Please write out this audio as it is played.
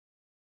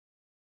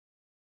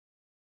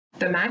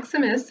The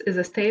Maximus is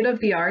a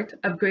state-of-the-art,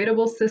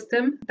 upgradable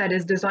system that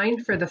is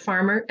designed for the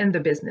farmer and the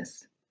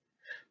business.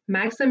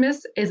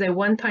 Maximus is a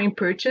one-time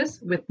purchase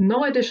with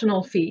no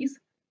additional fees,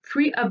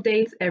 free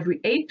updates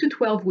every 8 to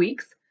 12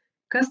 weeks,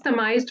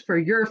 customized for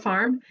your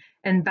farm,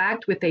 and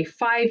backed with a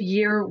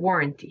 5-year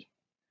warranty.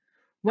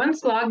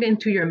 Once logged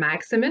into your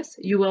Maximus,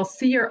 you will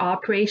see your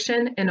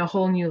operation in a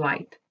whole new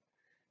light.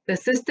 The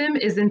system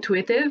is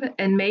intuitive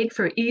and made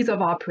for ease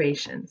of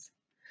operations.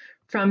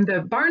 From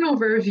the Barn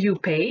Overview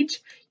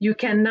page, you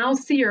can now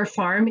see your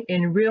farm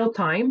in real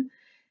time,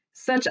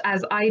 such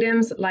as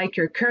items like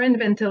your current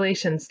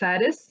ventilation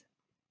status,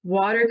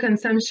 water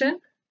consumption,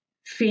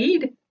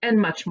 feed, and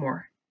much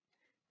more.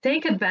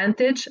 Take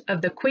advantage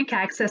of the quick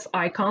access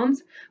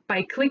icons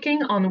by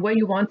clicking on what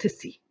you want to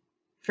see.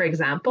 For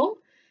example,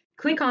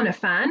 click on a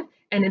fan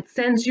and it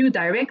sends you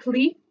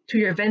directly to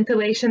your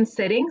ventilation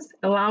settings,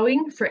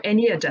 allowing for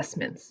any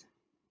adjustments.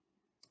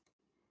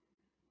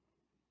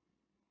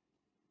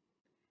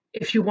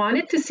 If you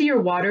wanted to see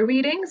your water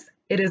readings,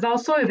 it is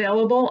also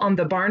available on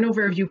the Barn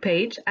Overview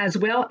page, as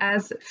well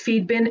as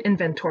feed bin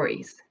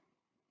inventories.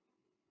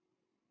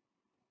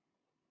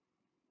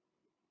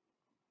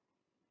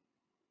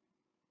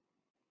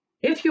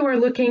 If you are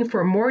looking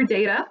for more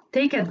data,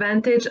 take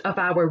advantage of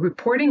our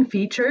reporting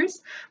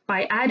features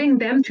by adding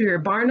them to your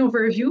Barn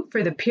Overview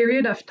for the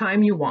period of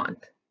time you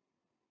want.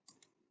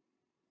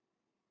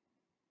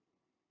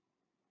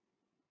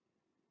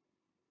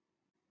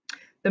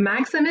 The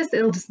Maximus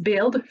is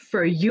built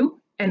for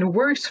you and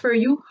works for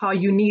you how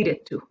you need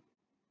it to.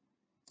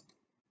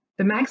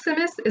 The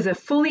Maximus is a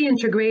fully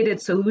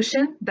integrated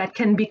solution that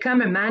can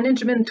become a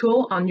management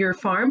tool on your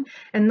farm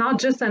and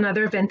not just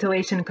another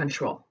ventilation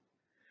control.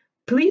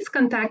 Please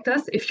contact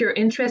us if you're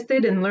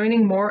interested in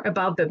learning more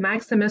about the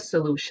Maximus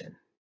solution.